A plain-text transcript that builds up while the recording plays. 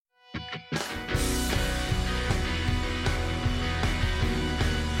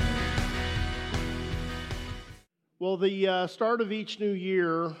Well, the start of each new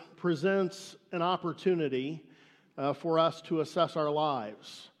year presents an opportunity for us to assess our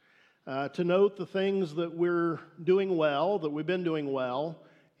lives, to note the things that we're doing well, that we've been doing well,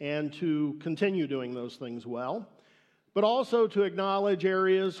 and to continue doing those things well, but also to acknowledge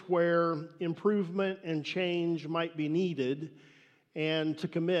areas where improvement and change might be needed, and to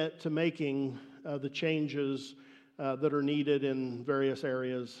commit to making the changes that are needed in various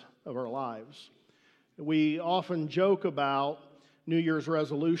areas of our lives. We often joke about New Year's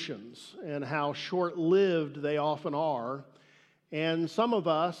resolutions and how short-lived they often are. And some of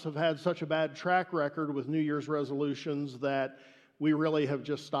us have had such a bad track record with New Year's resolutions that we really have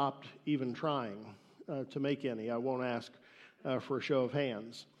just stopped even trying to make any. I won't ask for a show of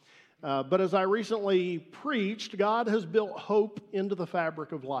hands. But as I recently preached, God has built hope into the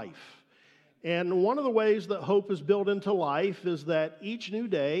fabric of life. And one of the ways that hope is built into life is that each new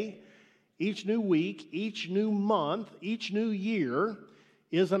day, each new week, each new month, each new year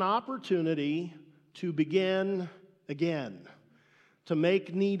is an opportunity to begin again, to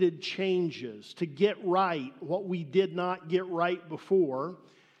make needed changes, to get right what we did not get right before,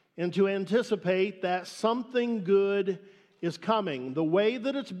 and to anticipate that something good is coming. The way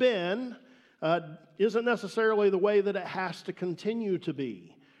that it's been isn't necessarily the way that it has to continue to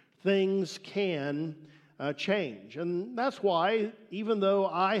be. Things can change. And that's why, even though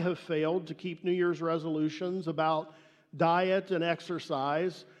I have failed to keep New Year's resolutions about diet and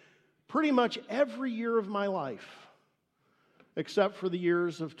exercise pretty much every year of my life, except for the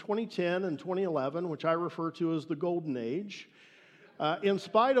years of 2010 and 2011, which I refer to as the golden age, in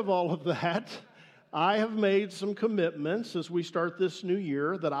spite of all of that, I have made some commitments as we start this new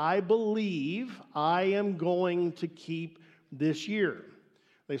year that I believe I am going to keep this year.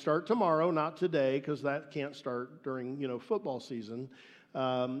 They start tomorrow, not today, because that can't start during, football season,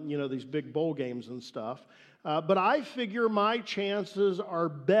 these big bowl games and stuff. But I figure my chances are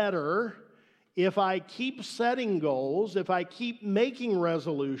better if I keep setting goals, if I keep making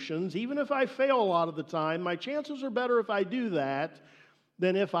resolutions. Even if I fail a lot of the time, my chances are better if I do that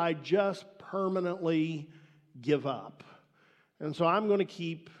than if I just permanently give up. And so I'm going to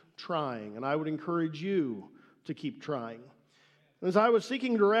keep trying, and I would encourage you to keep trying. As I was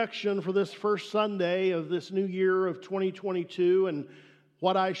seeking direction for this first Sunday of this new year of 2022 and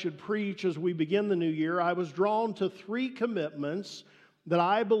what I should preach as we begin the new year, I was drawn to three commitments that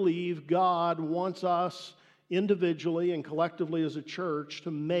I believe God wants us individually and collectively as a church to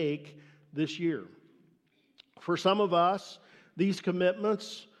make this year. For some of us, these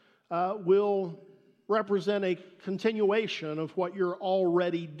commitments will represent a continuation of what you're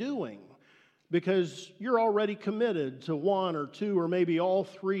already doing, because you're already committed to one or two or maybe all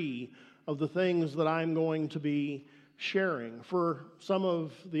three of the things that I'm going to be sharing. For some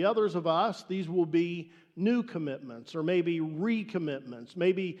of the others of us, these will be new commitments or maybe recommitments.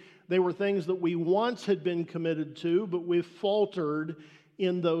 Maybe they were things that we once had been committed to, but we've faltered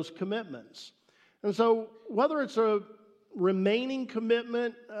in those commitments. And so whether it's a remaining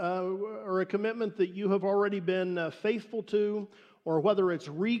commitment or a commitment that you have already been faithful to, or whether it's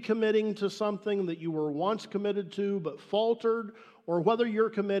recommitting to something that you were once committed to but faltered, or whether you're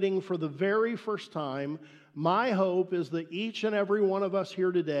committing for the very first time, my hope is that each and every one of us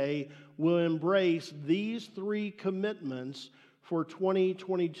here today will embrace these three commitments for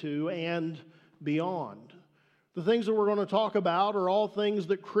 2022 and beyond. The things that we're going to talk about are all things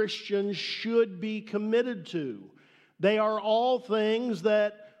that Christians should be committed to. They are all things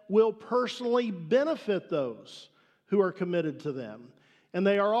that will personally benefit those who are committed to them. And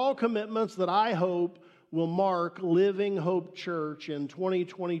they are all commitments that I hope will mark Living Hope Church in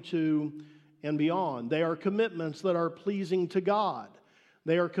 2022 and beyond. They are commitments that are pleasing to God.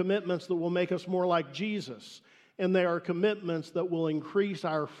 They are commitments that will make us more like Jesus. And they are commitments that will increase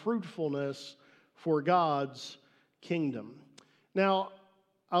our fruitfulness for God's kingdom. Now,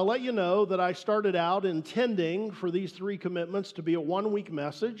 I'll let you know that I started out intending for these three commitments to be a one-week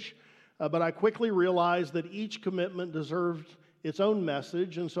message. But I quickly realized that each commitment deserved its own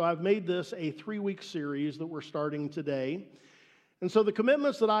message, and so I've made this a 3-week series that we're starting today. And so the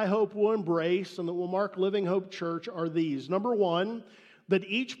commitments that I hope we'll embrace and that will mark Living Hope Church are these. Number one, that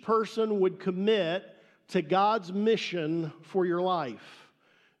each person would commit to God's mission for your life.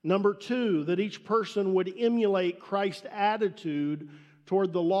 Number two, that each person would emulate Christ's attitude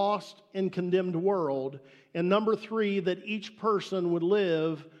toward the lost and condemned world. And number three, that each person would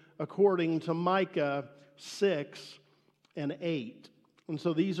live according to Micah 6 and 8. And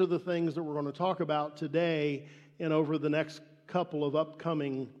so these are the things that we're going to talk about today and over the next couple of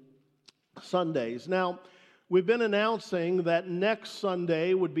upcoming Sundays. Now, we've been announcing that next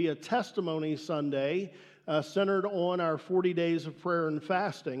Sunday would be a testimony Sunday centered on our 40 days of prayer and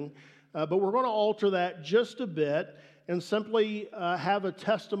fasting. But we're going to alter that just a bit and simply have a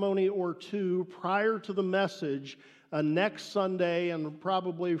testimony or two prior to the message next Sunday and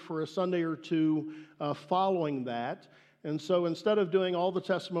probably for a Sunday or two following that. And so instead of doing all the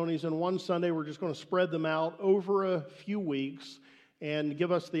testimonies in one Sunday, we're just going to spread them out over a few weeks and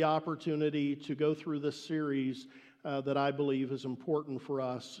give us the opportunity to go through this series that I believe is important for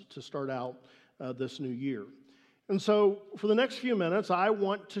us to start out this new year. And so for the next few minutes, I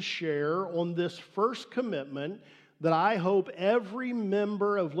want to share on this first commitment that I hope every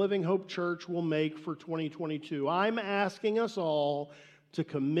member of Living Hope Church will make for 2022. I'm asking us all to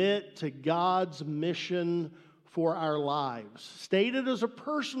commit to God's mission for our lives. Stated as a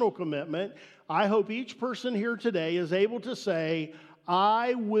personal commitment, I hope each person here today is able to say,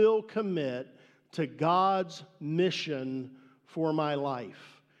 I will commit to God's mission for my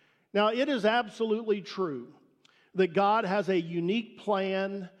life. Now, it is absolutely true that God has a unique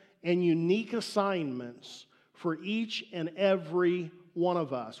plan and unique assignments for each and every one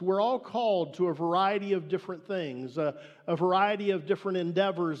of us. We're all called to a variety of different things, a variety of different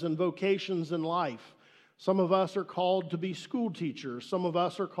endeavors and vocations in life. Some of us are called to be school teachers. Some of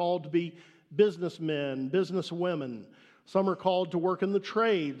us are called to be businessmen, businesswomen. Some are called to work in the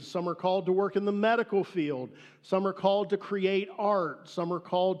trades. Some are called to work in the medical field. Some are called to create art. Some are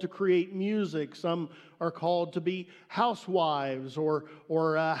called to create music. Some are called to be housewives or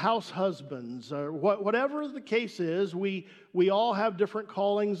house husbands. Whatever the case is, we all have different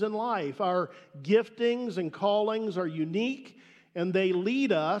callings in life. Our giftings and callings are unique, and they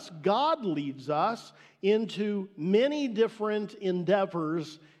lead us, God leads us, into many different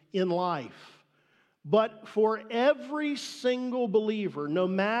endeavors in life. But for every single believer, no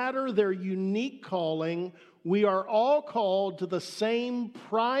matter their unique calling, we are all called to the same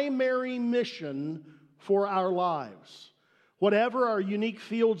primary mission for our lives. Whatever our unique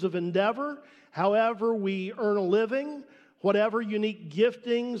fields of endeavor, however we earn a living, whatever unique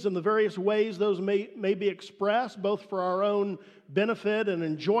giftings and the various ways those may be expressed, both for our own benefit and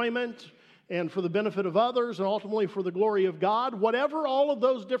enjoyment, and for the benefit of others, and ultimately for the glory of God, whatever all of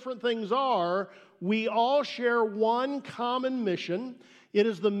those different things are, we all share one common mission. It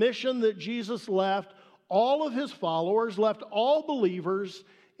is the mission that Jesus left all of his followers, left all believers,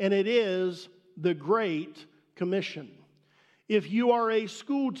 and it is the Great Commission. If you are a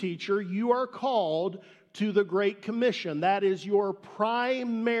school teacher, you are called to the Great Commission. That is your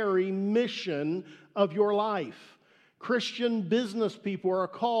primary mission of your life. Christian business people are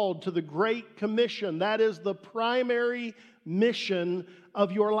called to the Great Commission. That is the primary mission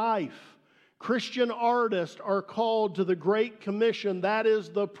of your life. Christian artists are called to the Great Commission. That is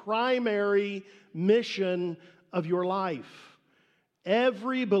the primary mission of your life.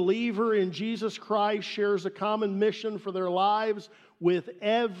 Every believer in Jesus Christ shares a common mission for their lives with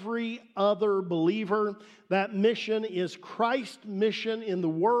every other believer. That mission is Christ's mission in the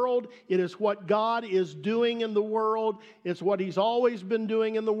world. It is what God is doing in the world. It's what he's always been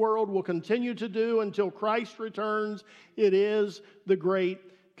doing in the world, will continue to do until Christ returns. It is the Great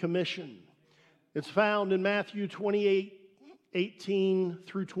Commission. It's found in Matthew 28:18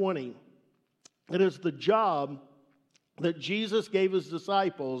 through 20. It is the job that Jesus gave his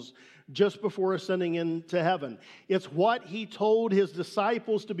disciples just before ascending into heaven. It's what he told his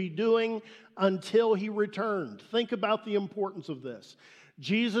disciples to be doing until he returned. Think about the importance of this.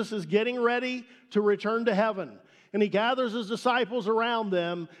 Jesus is getting ready to return to heaven, and he gathers his disciples around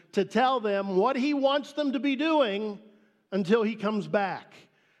them to tell them what he wants them to be doing until he comes back.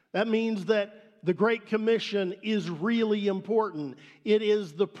 That means that the Great Commission is really important. It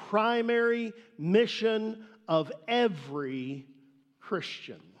is the primary mission of every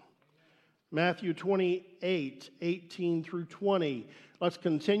Christian. Matthew 28:18 through 20. Let's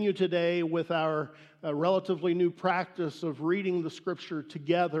continue today with our relatively new practice of reading the Scripture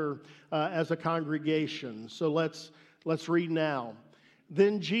together as a congregation. So let's read now.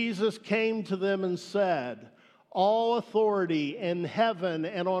 Then Jesus came to them and said, "All authority in heaven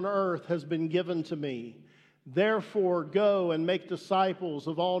and on earth has been given to me. Therefore, go and make disciples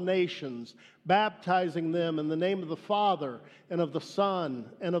of all nations, baptizing them in the name of the Father and of the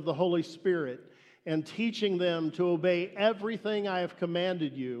Son and of the Holy Spirit, and teaching them to obey everything I have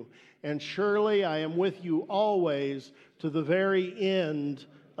commanded you. And surely I am with you always to the very end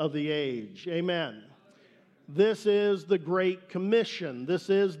of the age." Amen. This is the Great Commission. This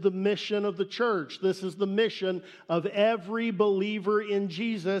is the mission of the church. This is the mission of every believer in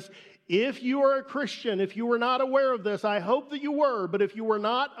Jesus. If you are a Christian, if you were not aware of this, I hope that you were, but if you were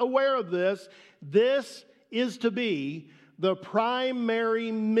not aware of this, this is to be the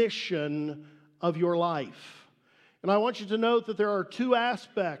primary mission of your life. And I want you to note that there are two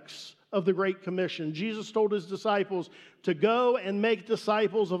aspects of the Great Commission. Jesus told his disciples to go and make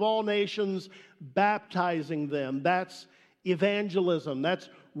disciples of all nations, baptizing them. That's evangelism. That's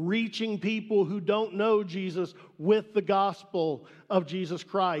reaching people who don't know Jesus with the gospel of Jesus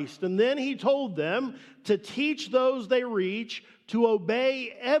Christ. And then he told them to teach those they reach to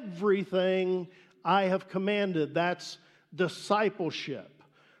obey everything I have commanded. That's discipleship.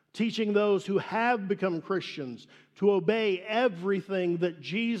 Teaching those who have become Christians to obey everything that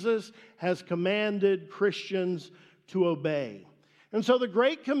Jesus has commanded Christians to obey. And so the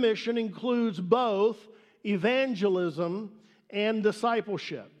Great Commission includes both evangelism and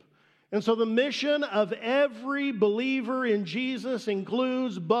discipleship. And so the mission of every believer in Jesus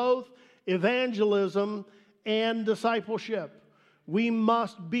includes both evangelism and discipleship. We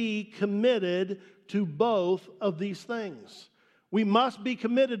must be committed to both of these things. We must be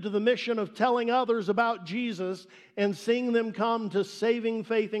committed to the mission of telling others about Jesus and seeing them come to saving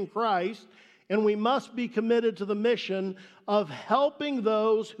faith in Christ. And we must be committed to the mission of helping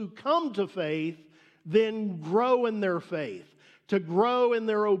those who come to faith then grow in their faith, to grow in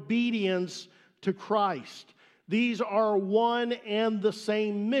their obedience to Christ. These are one and the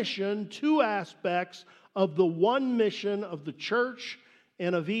same mission, two aspects of the one mission of the church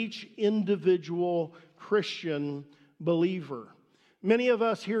and of each individual Christian believer. Many of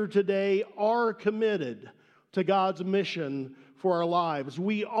us here today are committed to God's mission for our lives.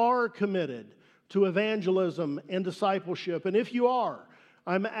 We are committed to evangelism and discipleship. And if you are,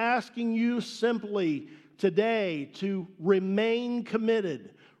 I'm asking you simply today to remain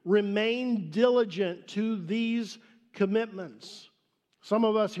committed, remain diligent to these commitments. Some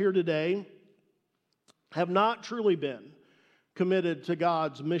of us here today have not truly been committed to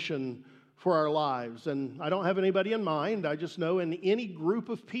God's mission for our lives. And I don't have anybody in mind. I just know in any group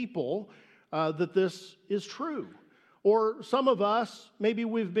of people that this is true. Or some of us, maybe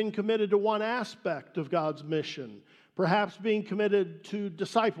we've been committed to one aspect of God's mission, perhaps being committed to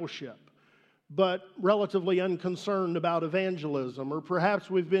discipleship, but relatively unconcerned about evangelism. Or perhaps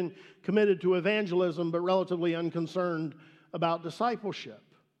we've been committed to evangelism, but relatively unconcerned about discipleship.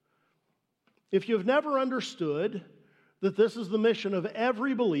 If you've never understood that this is the mission of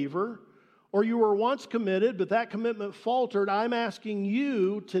every believer, or you were once committed, but that commitment faltered, I'm asking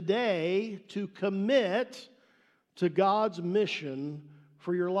you today to commit to God's mission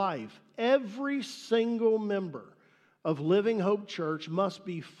for your life. Every single member of Living Hope Church must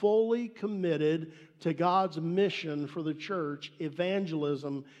be fully committed to God's mission for the church,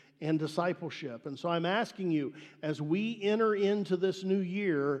 evangelism and discipleship. And so I'm asking you, as we enter into this new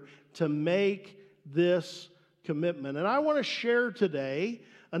year, to make this commitment. And I want to share today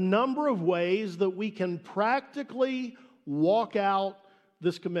a number of ways that we can practically walk out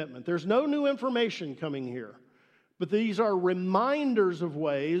this commitment. There's no new information coming here, but these are reminders of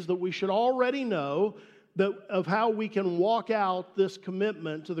ways that we should already know that of how we can walk out this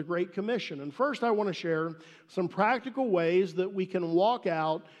commitment to the Great Commission. And first, I want to share some practical ways that we can walk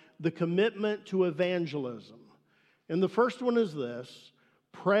out the commitment to evangelism. And the first one is this: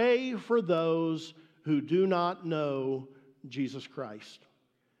 pray for those who do not know Jesus Christ.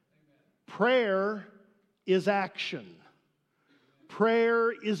 Prayer is action.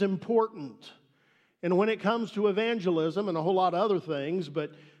 Prayer is important. And when it comes to evangelism and a whole lot of other things,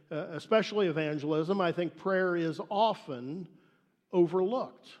 but especially evangelism, I think prayer is often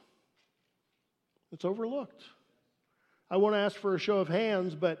overlooked. It's overlooked. I won't ask for a show of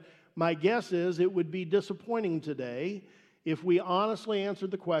hands, but my guess is it would be disappointing today if we honestly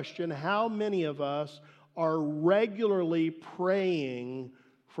answered the question, how many of us are regularly praying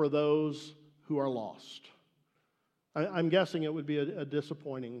for those who are lost? I'm guessing it would be a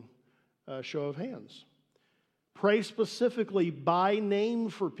disappointing show of hands. Pray specifically by name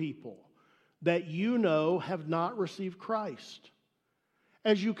for people that you know have not received Christ.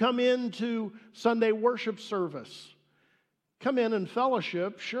 As you come into Sunday worship service, come in and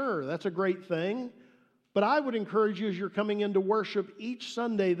fellowship, sure, that's a great thing. But I would encourage you as you're coming into worship each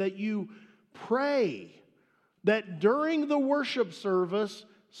Sunday that you pray that during the worship service,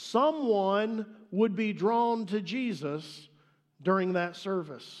 someone would be drawn to Jesus during that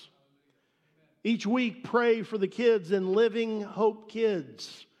service. Each week, pray for the kids in Living Hope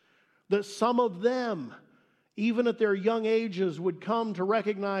Kids, that some of them, even at their young ages, would come to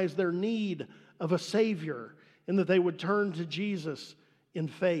recognize their need of a Savior and that they would turn to Jesus in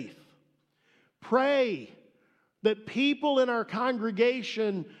faith. Pray that people in our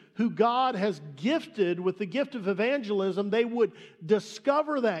congregation who God has gifted with the gift of evangelism, they would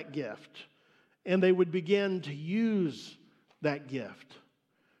discover that gift and they would begin to use that gift.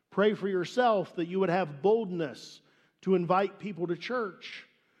 Pray for yourself that you would have boldness to invite people to church.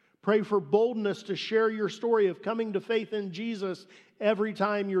 Pray for boldness to share your story of coming to faith in Jesus every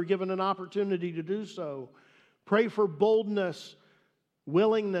time you're given an opportunity to do so. Pray for boldness,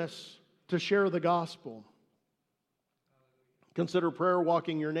 willingness to share the gospel. Consider prayer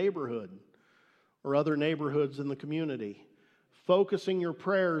walking your neighborhood or other neighborhoods in the community, focusing your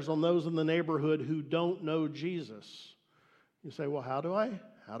prayers on those in the neighborhood who don't know Jesus. You say, well, how do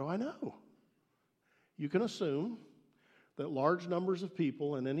I know? You can assume that large numbers of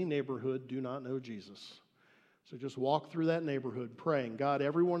people in any neighborhood do not know Jesus. So just walk through that neighborhood praying, God,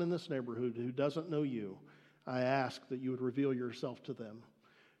 everyone in this neighborhood who doesn't know you, I ask that you would reveal yourself to them.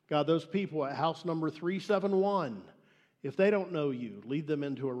 God, those people at house number 371, if they don't know you, lead them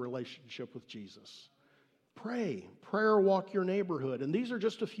into a relationship with Jesus. Pray. Prayer walk your neighborhood. And these are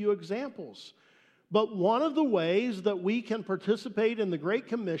just a few examples. But one of the ways that we can participate in the Great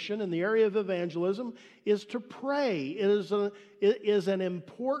Commission in the area of evangelism is to pray. It is an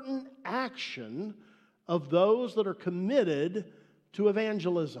important action of those that are committed to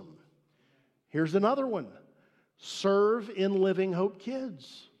evangelism. Here's another one. Serve in Living Hope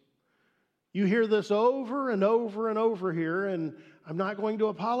Kids. You hear this over and over and over here, and I'm not going to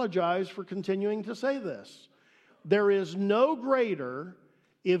apologize for continuing to say this. There is no greater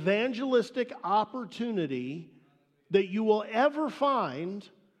evangelistic opportunity that you will ever find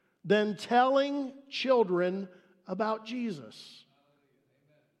than telling children about Jesus.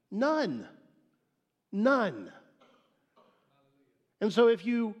 None. None. And so if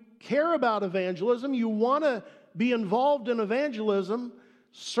you care about evangelism, you want to be involved in evangelism,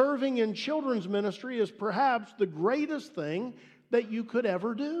 serving in children's ministry is perhaps the greatest thing that you could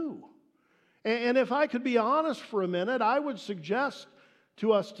ever do. And if I could be honest for a minute, I would suggest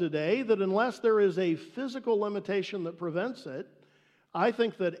to us today that unless there is a physical limitation that prevents it, I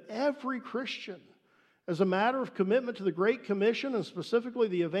think that every Christian, as a matter of commitment to the Great Commission, and specifically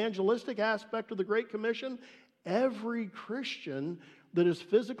the evangelistic aspect of the Great Commission, every Christian that is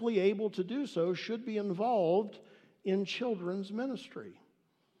physically able to do so should be involved in children's ministry.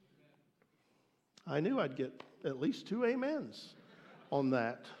 I knew I'd get at least 2 amens on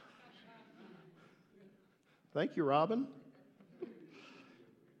that. Thank you, Robin.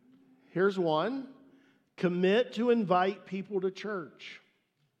 Here's one. Commit to invite people to church.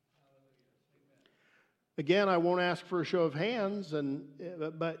 Again, I won't ask for a show of hands,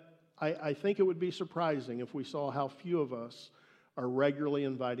 but I think it would be surprising if we saw how few of us are regularly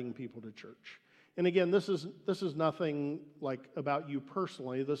inviting people to church. And again, this is nothing like about you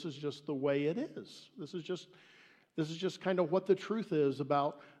personally. This is just the way it is. This is just kind of what the truth is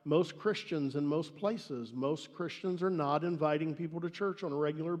about most Christians in most places. Most Christians are not inviting people to church on a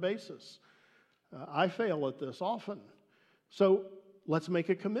regular basis. I fail at this often. So let's make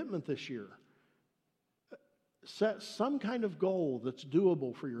a commitment this year. Set some kind of goal that's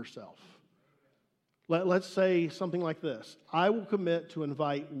doable for yourself. Let's say something like this. I will commit to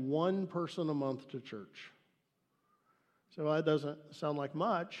invite 1 person a month to church. So that doesn't sound like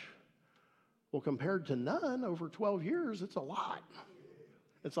much. Well, compared to none over 12 years, it's a lot.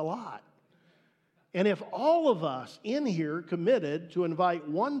 It's a lot. And if all of us in here committed to invite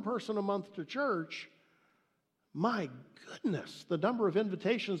 1 person a month to church, my goodness, the number of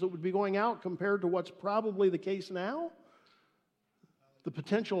invitations that would be going out compared to what's probably the case now, the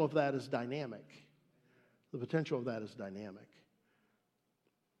potential of that is dynamic. The potential of that is dynamic.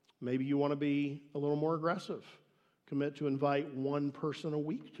 Maybe you want to be a little more aggressive. Commit to invite 1 person a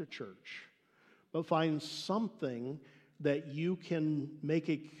week to church. But find something that you can make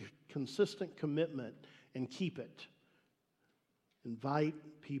a consistent commitment and keep it. Invite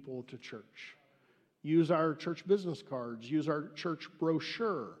people to church. Use our church business cards. Use our church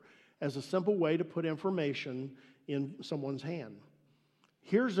brochure as a simple way to put information in someone's hand.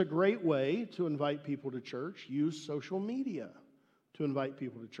 Here's a great way to invite people to church. Use social media to invite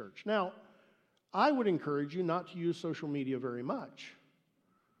people to church. Now, I would encourage you not to use social media very much.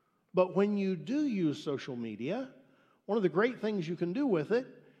 But when you do use social media, one of the great things you can do with it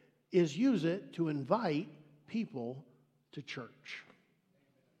is use it to invite people to church.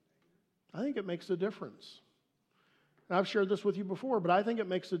 I think it makes a difference. And I've shared this with you before, but I think it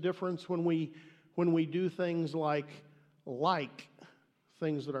makes a difference when we do things like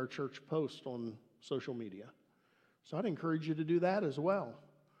things that our church posts on social media. So I'd encourage you to do that as well.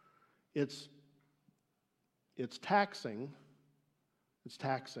 It's taxing. It's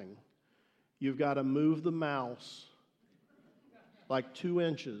taxing. You've got to move the mouse like 2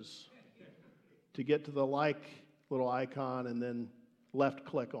 inches to get to the like little icon and then left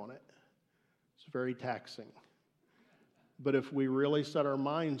click on it. It's very taxing. But if we really set our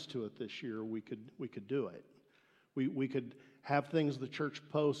minds to it this year, we could do it. We could have things the church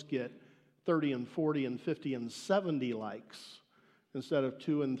posts get 30 and 40 and 50 and 70 likes instead of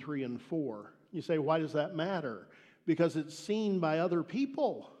 2 and 3 and 4. You say, why does that matter? Because it's seen by other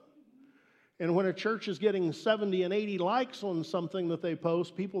people. And when a church is getting 70 and 80 likes on something that they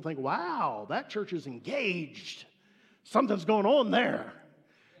post, people think, wow, that church is engaged. Something's going on there.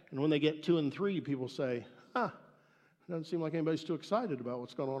 And when they get 2 and 3, people say, it doesn't seem like anybody's too excited about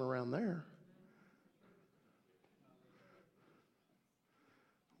what's going on around there.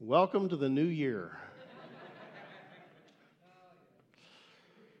 Welcome to the new year.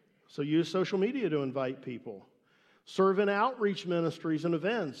 So use social media to invite people. Serve in outreach ministries and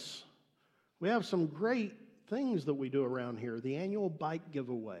events. We have some great things that we do around here. The annual bike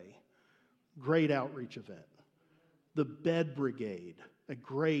giveaway, great outreach event. The Bed Brigade, a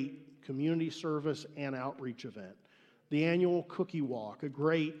great community service and outreach event. The annual Cookie Walk, a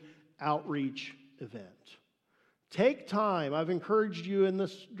great outreach event. Take time. I've encouraged you in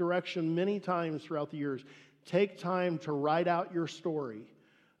this direction many times throughout the years. Take time to write out your story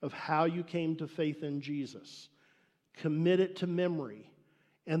of how you came to faith in Jesus. Commit it to memory,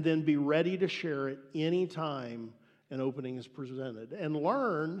 and then be ready to share it anytime an opening is presented. And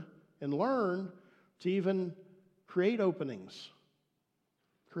learn to even create openings.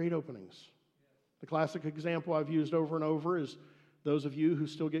 Create openings. The classic example I've used over and over is those of you who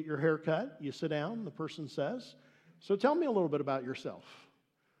still get your hair cut. You sit down, the person says, so tell me a little bit about yourself.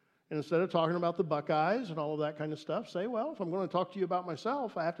 And instead of talking about the Buckeyes and all of that kind of stuff, say, well, if I'm going to talk to you about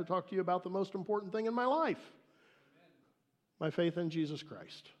myself, I have to talk to you about the most important thing in my life. My faith in Jesus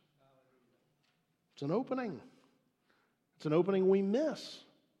Christ. It's an opening. It's an opening we miss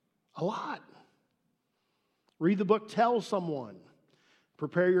a lot. Read the book, Tell Someone.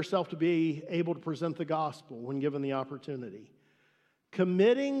 Prepare yourself to be able to present the gospel when given the opportunity.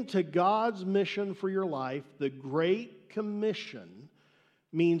 Committing to God's mission for your life, the Great Commission,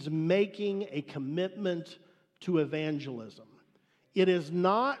 means making a commitment to evangelism. It is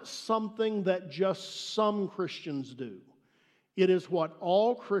not something that just some Christians do. It is what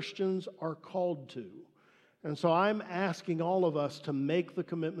all Christians are called to. And so I'm asking all of us to make the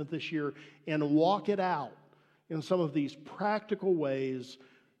commitment this year and walk it out in some of these practical ways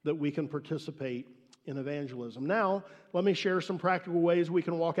that we can participate in evangelism. Now, let me share some practical ways we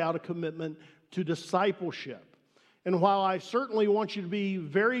can walk out a commitment to discipleship. And while I certainly want you to be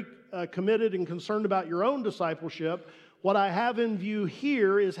very committed and concerned about your own discipleship, what I have in view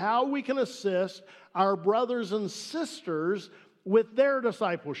here is how we can assist our brothers and sisters with their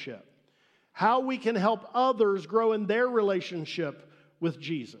discipleship. How we can help others grow in their relationship with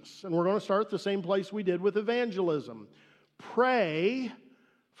Jesus. And we're going to start the same place we did with evangelism. Pray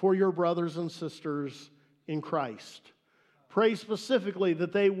for your brothers and sisters in Christ. Pray specifically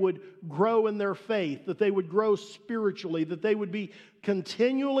that they would grow in their faith, that they would grow spiritually, that they would be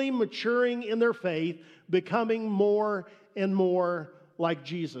continually maturing in their faith, becoming more and more like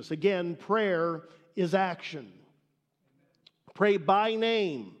Jesus. Again, prayer is action. Pray by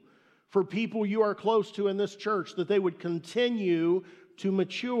name for people you are close to in this church, that they would continue to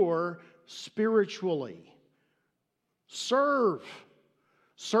mature spiritually. Serve.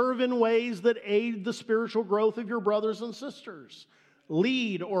 Serve in ways that aid the spiritual growth of your brothers and sisters.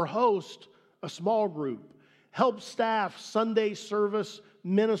 Lead or host a small group. Help staff Sunday service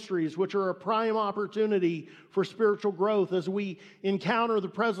ministries, which are a prime opportunity for spiritual growth as we encounter the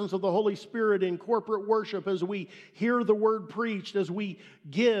presence of the Holy Spirit in corporate worship, as we hear the word preached, as we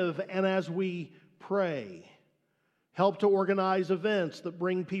give, and as we pray. Help to organize events that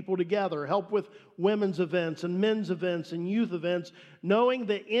bring people together. Help with women's events and men's events and youth events, knowing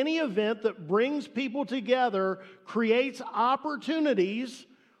that any event that brings people together creates opportunities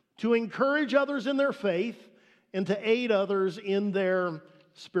to encourage others in their faith and to aid others in their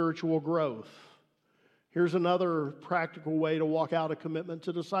spiritual growth. Here's another practical way to walk out a commitment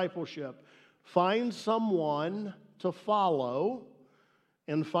to discipleship. Find someone to follow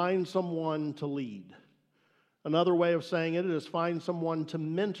and find someone to lead. Another way of saying it is find someone to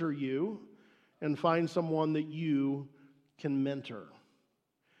mentor you and find someone that you can mentor.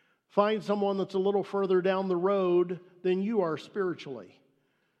 Find someone that's a little further down the road than you are spiritually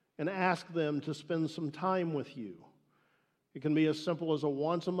and ask them to spend some time with you. It can be as simple as a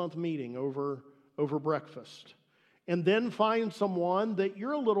once-a-month meeting over breakfast. And then find someone that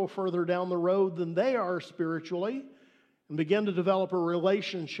you're a little further down the road than they are spiritually and begin to develop a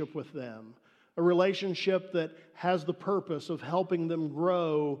relationship with them. A relationship that has the purpose of helping them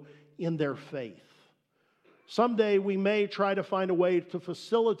grow in their faith. Someday we may try to find a way to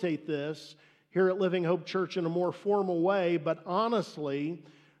facilitate this here at Living Hope Church in a more formal way, but honestly,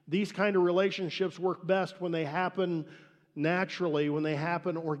 these kind of relationships work best when they happen naturally, when they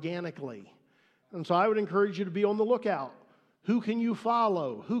happen organically. And so I would encourage you to be on the lookout. Who can you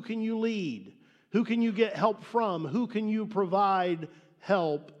follow? Who can you lead? Who can you get help from? Who can you provide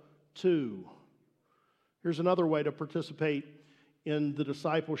help to? Here's another way to participate in the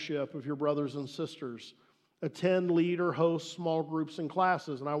discipleship of your brothers and sisters. Attend, lead, or host small groups and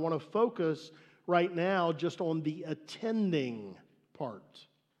classes. And I want to focus right now just on the attending part.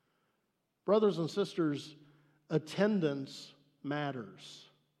 Brothers and sisters, attendance matters.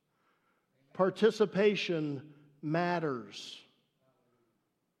 Participation matters.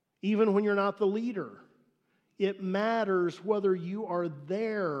 Even when you're not the leader, it matters whether you are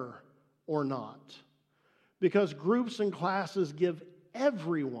there or not. Because groups and classes give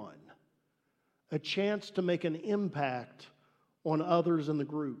everyone a chance to make an impact on others in the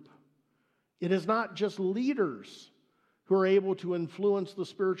group. It is not just leaders who are able to influence the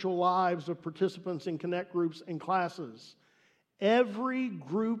spiritual lives of participants in connect groups and classes. Every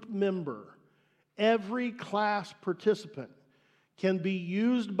group member, every class participant can be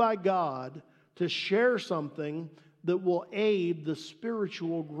used by God to share something that will aid the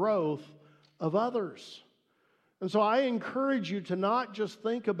spiritual growth of others. And so I encourage you to not just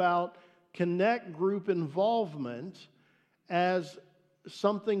think about connect group involvement as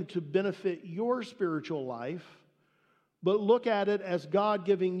something to benefit your spiritual life, but look at it as God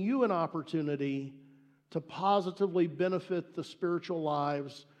giving you an opportunity to positively benefit the spiritual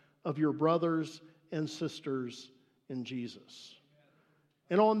lives of your brothers and sisters in Jesus.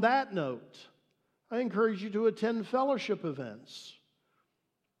 And on that note, I encourage you to attend fellowship events.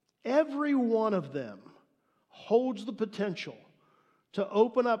 Every one of them holds the potential to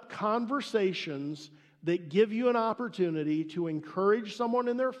open up conversations that give you an opportunity to encourage someone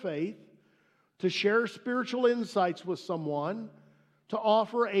in their faith, to share spiritual insights with someone, to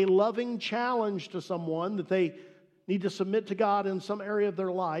offer a loving challenge to someone that they need to submit to God in some area of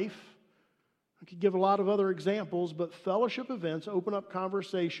their life. I could give a lot of other examples, but fellowship events open up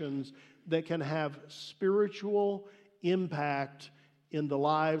conversations that can have spiritual impact in the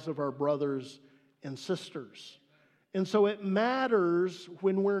lives of our brothers and sisters. And so it matters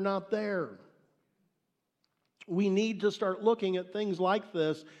when we're not there. We need to start looking at things like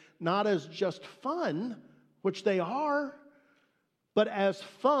this, not as just fun, which they are, but as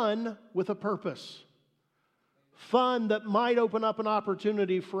fun with a purpose. Fun that might open up an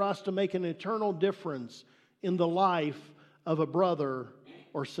opportunity for us to make an eternal difference in the life of a brother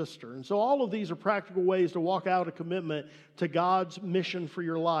or sister. And so all of these are practical ways to walk out a commitment to God's mission for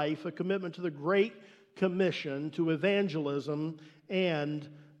your life, a commitment to the Great Commission, to evangelism and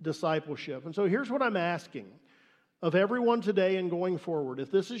discipleship. And so here's what I'm asking of everyone today and going forward.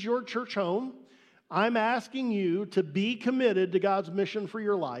 If this is your church home, I'm asking you to be committed to God's mission for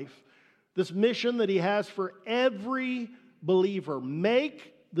your life, this mission that He has for every believer.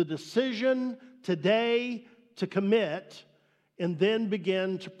 Make the decision today to commit and then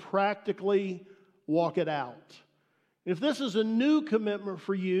begin to practically walk it out. If this is a new commitment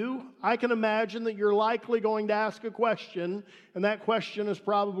for you, I can imagine that you're likely going to ask a question, and that question is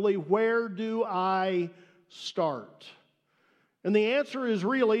probably, where do I start? And the answer is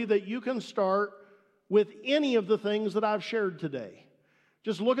really that you can start with any of the things that I've shared today.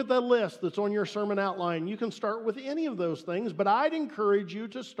 Just look at the list that's on your sermon outline. You can start with any of those things, but I'd encourage you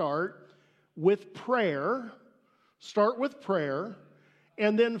to start with prayer. Start with prayer,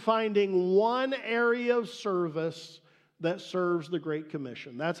 and then finding one area of service that serves the Great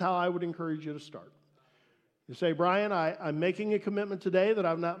Commission. That's how I would encourage you to start. You say, Brian, I'm making a commitment today that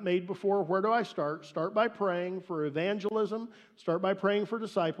I've not made before. Where do I start? Start by praying for evangelism. Start by praying for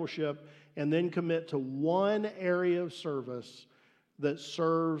discipleship. And then commit to one area of service that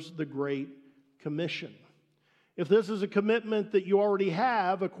serves the Great Commission. If this is a commitment that you already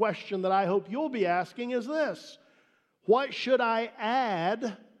have, a question that I hope you'll be asking is this: what should I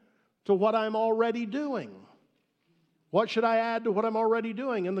add to what I'm already doing? What should I add to what I'm already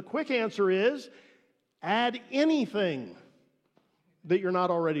doing? And the quick answer is, add anything that you're not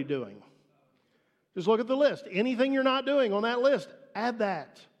already doing. Just look at the list. Anything you're not doing on that list, add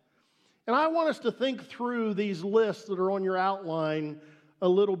that. And I want us to think through these lists that are on your outline a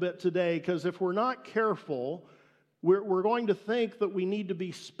little bit today, because if we're not careful, we're going to think that we need to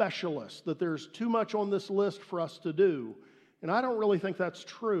be specialists, that there's too much on this list for us to do. And I don't really think that's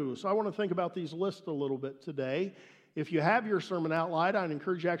true. So I want to think about these lists a little bit today. If you have your sermon outlined, I'd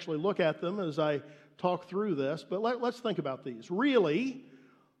encourage you to actually look at them as I talk through this. But let's think about these. Really,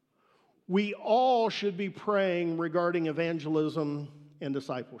 we all should be praying regarding evangelism and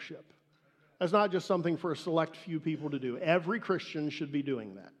discipleship. That's not just something for a select few people to do. Every Christian should be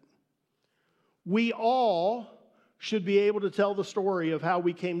doing that. We all should be able to tell the story of how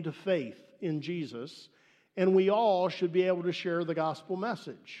we came to faith in Jesus, and we all should be able to share the gospel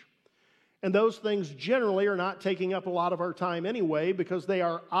message. And those things generally are not taking up a lot of our time anyway, because they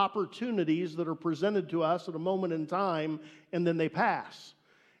are opportunities that are presented to us at a moment in time, and then they pass.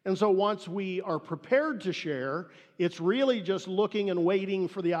 And so once we are prepared to share, it's really just looking and waiting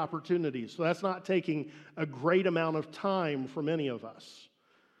for the opportunities. So that's not taking a great amount of time from any of us.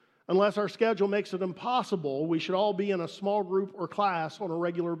 Unless our schedule makes it impossible, we should all be in a small group or class on a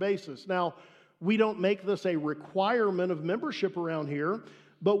regular basis. Now, we don't make this a requirement of membership around here,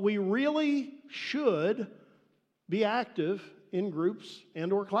 but we really should be active in groups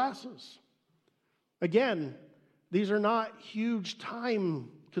and or classes. Again, these are not huge time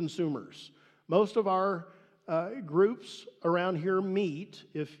consumers. Most of our groups around here meet,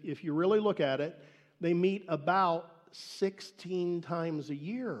 if you really look at it, they meet about 16 times a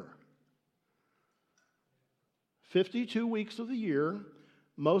year. 52 weeks of the year,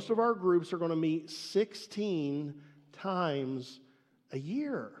 most of our groups are going to meet 16 times a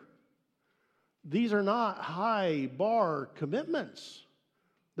year. These are not high bar commitments.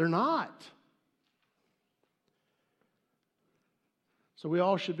 They're not. So we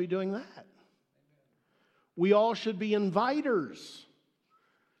all should be doing that. We all should be inviters.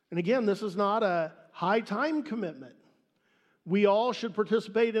 And again, this is not a high time commitment. We all should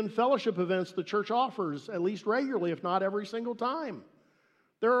participate in fellowship events the church offers, at least regularly, if not every single time.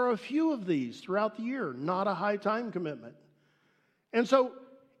 There are a few of these throughout the year, not a high time commitment. And so,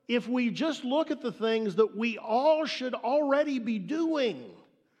 if we just look at the things that we all should already be doing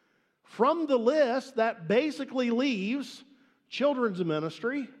from the list, that basically leaves children's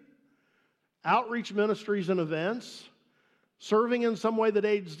ministry, outreach ministries and events, serving in some way that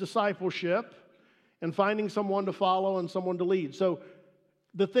aids discipleship, and finding someone to follow and someone to lead. So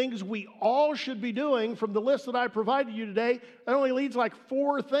the things we all should be doing from the list that I provided you today, that only leads like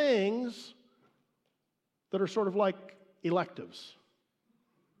 4 things that are sort of like electives.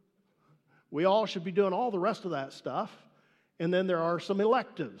 We all should be doing all the rest of that stuff, and then there are some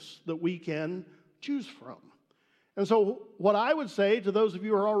electives that we can choose from. And so what I would say to those of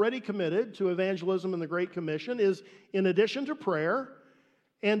you who are already committed to evangelism and the Great Commission is, in addition to prayer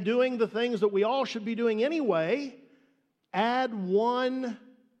and doing the things that we all should be doing anyway, add one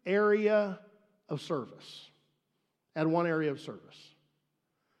area of service. Add one area of service.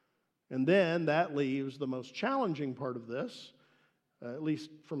 And then that leaves the most challenging part of this, at least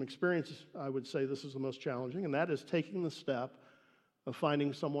from experience, I would say this is the most challenging, and that is taking the step of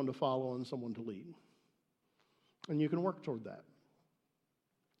finding someone to follow and someone to lead. And you can work toward that.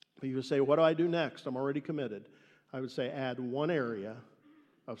 If you say, what do I do next? I'm already committed. I would say add one area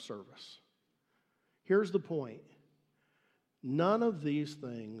of service. Here's the point. None of these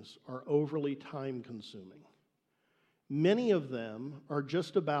things are overly time-consuming. Many of them are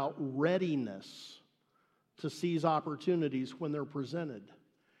just about readiness to seize opportunities when they're presented.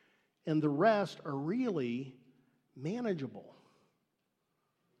 And the rest are really manageable.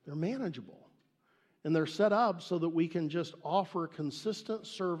 They're manageable. And they're set up so that we can just offer consistent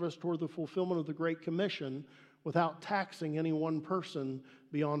service toward the fulfillment of the Great Commission without taxing any one person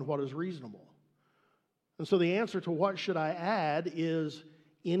beyond what is reasonable. And so the answer to what should I add is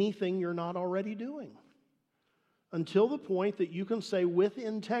anything you're not already doing. Until the point that you can say with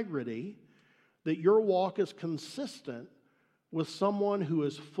integrity that your walk is consistent with someone who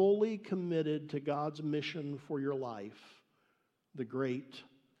is fully committed to God's mission for your life, the Great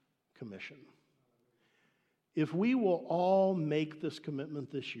Commission. If we will all make this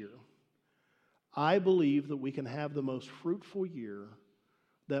commitment this year, I believe that we can have the most fruitful year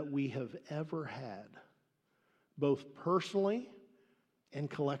that we have ever had, both personally and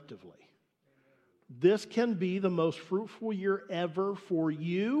collectively. This can be the most fruitful year ever for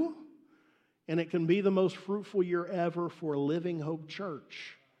you, and it can be the most fruitful year ever for Living Hope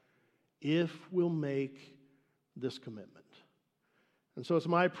Church if we'll make this commitment. And so it's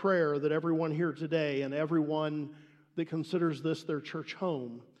my prayer that everyone here today and everyone that considers this their church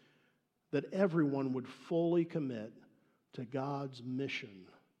home, that everyone would fully commit to God's mission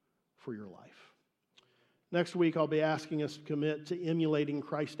for your life. Next week, I'll be asking us to commit to emulating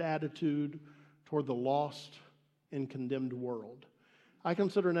Christ's attitude toward the lost and condemned world. I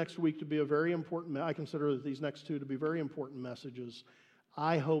consider next week to be I consider these next 2 to be very important messages.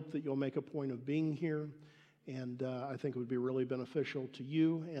 I hope that you'll make a point of being here, and I think it would be really beneficial to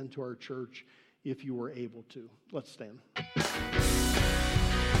you and to our church if you were able to. Let's stand.